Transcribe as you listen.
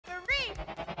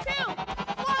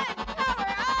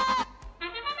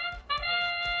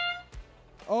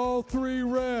three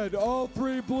red, all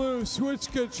three blue.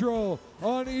 Switch control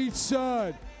on each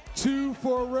side. 2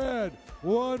 for red,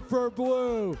 1 for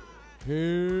blue.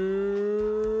 Here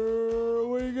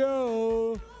we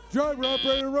go. Driver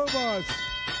operator robots.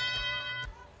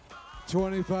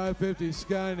 2550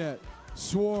 Skynet.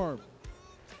 Swarm.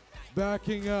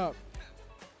 Backing up.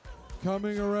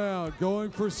 Coming around.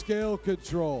 Going for scale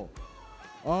control.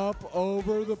 Up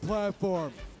over the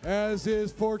platform. As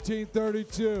is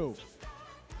 1432.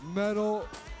 Metal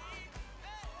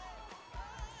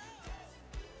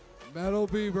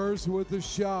Beavers with the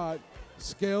shot.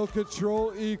 Scale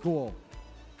control equal.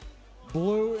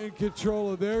 Blue in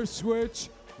control of their switch.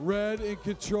 Red in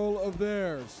control of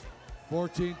theirs.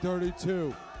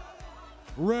 1432.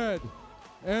 Red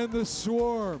and the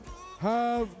Swarm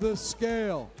have the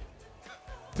scale.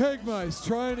 Pig Mice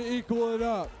trying to equal it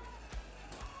up.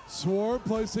 Swarm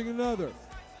placing another.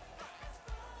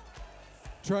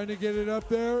 Trying to get it up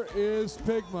there is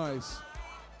Pig Mice.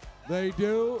 They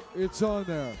do, it's on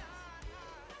there.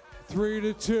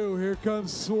 3-2, here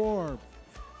comes Swarm.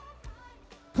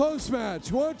 Close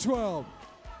match, 112,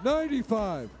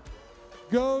 95.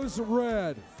 Goes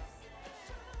red.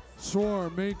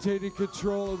 Swarm maintaining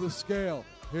control of the scale.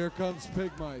 Here comes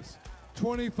Pig Mice.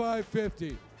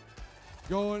 2550.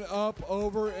 Going up,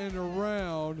 over, and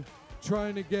around,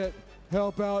 trying to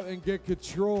help out and get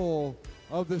control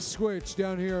of the switch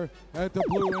down here at the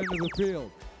blue end of the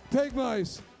field. Pig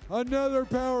Mice, another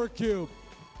power cube,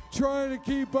 trying to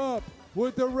keep up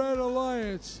with the Red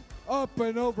Alliance. Up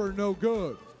and over, no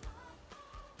good.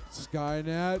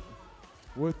 Skynet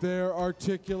with their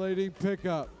articulating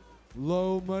pickup.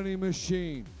 Low money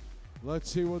machine.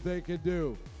 Let's see what they can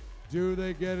do. Do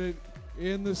they get it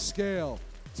in the scale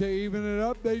to even it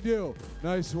up? They do.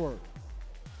 Nice work.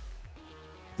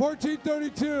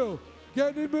 1432,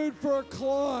 getting in mood for a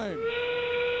climb.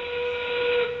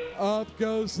 Up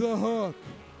goes the hook.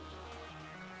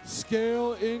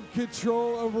 Scale in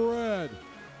control of red.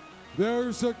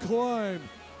 There's a climb.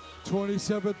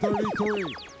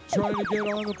 2733, trying to get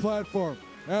on the platform,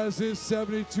 as is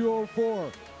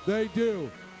 7204. They do.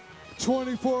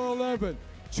 2411,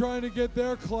 trying to get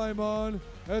their climb on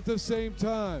at the same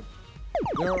time.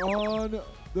 They're on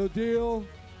the deal.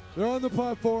 They're on the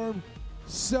platform.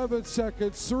 7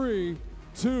 seconds. 3,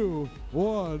 2,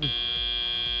 1.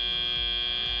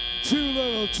 Too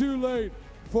little, too late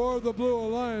for the Blue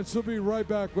Alliance. We'll be right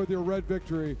back with your red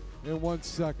victory in 1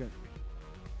 second.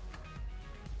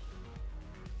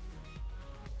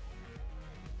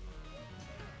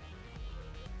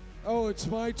 Oh, it's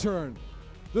my turn.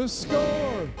 The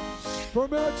score for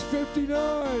match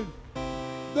 59,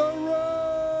 the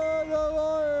Red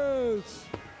Alliance.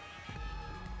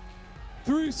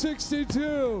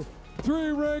 362,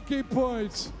 3 ranking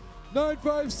points.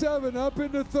 957 up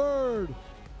into third.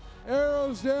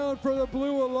 Arrows down for the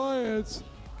Blue Alliance.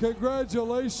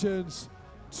 Congratulations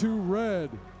to Red.